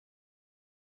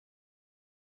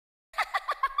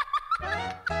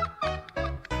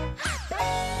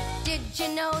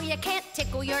you know you can't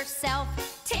tickle yourself?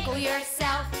 Tickle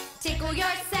yourself, tickle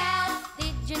yourself.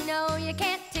 Did you know you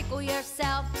can't tickle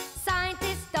yourself?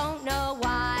 Scientists don't know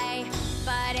why,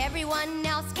 but everyone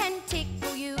else can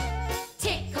tickle you.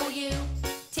 Tickle you,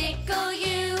 tickle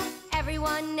you.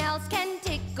 Everyone else can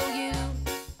tickle you,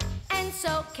 and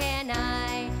so can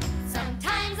I.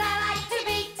 Sometimes I like to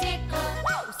be tickled.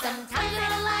 Whoa! Sometimes I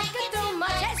don't like it too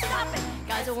much. Hey, stop it!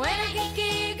 'Cause when I get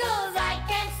giggles, I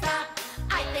can't stop.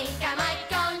 I think I might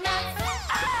go nuts.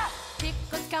 Ah!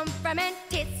 Tickles come from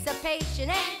anticipation,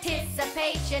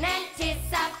 anticipation,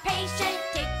 anticipation.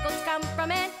 Tickles come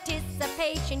from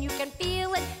anticipation. You can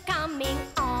feel it coming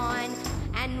on.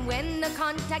 And when the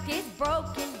contact is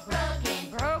broken, broken,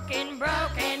 broken,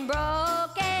 broken,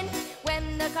 broken.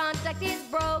 When the contact is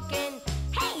broken,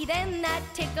 hey, then that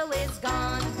tickle is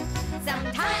gone.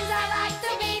 Sometimes I like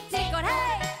to be tickled,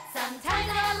 hey. Sometimes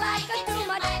I don't like it too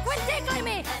much. Quit tickling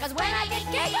me, 'cause when I get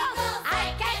giggles,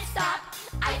 I can't stop.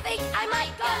 I think I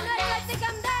might go nuts. I think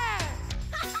I'm there.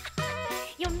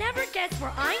 You'll never guess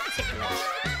where I'm ticklish.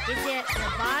 Is it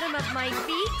the bottom of my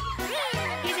feet?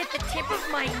 Is it the tip of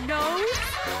my nose?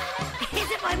 Is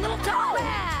it my little toe?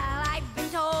 Well, I've been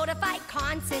told if I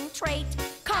concentrate,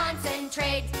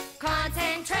 concentrate,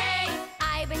 concentrate.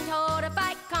 I've been told if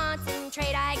I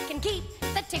concentrate, I can keep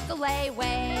the tickle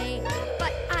away.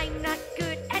 But I'm not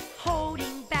good at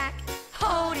holding back,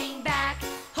 Holding back,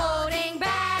 holding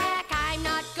back. I'm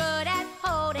not good at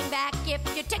holding back. If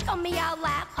you tickle me, I'll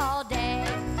laugh all day.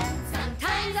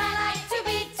 Sometimes I like to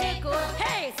be tickled.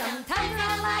 Hey, sometimes I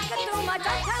don't like it too much.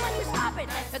 I'm telling you, stop it.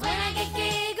 'Cause when I get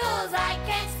giggles, I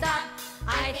can't stop.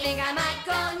 I think I might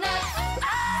go nuts.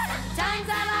 Ah! Sometimes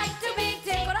I like to be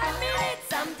tickled. I mean it.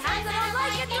 Sometimes I don't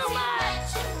like it too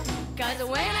much. 'Cause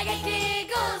when I get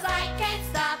giggles, I can't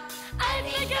stop. I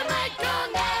think I might go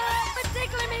nuts. Quit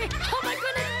tickling me. Oh my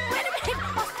goodness. Wait a minute.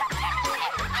 Oh, stop tickling me.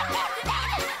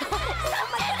 Oh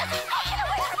my goodness.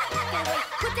 Oh, get away.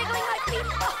 Quit tickling my feet.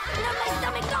 Oh, no, my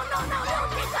stomach. No, no, no.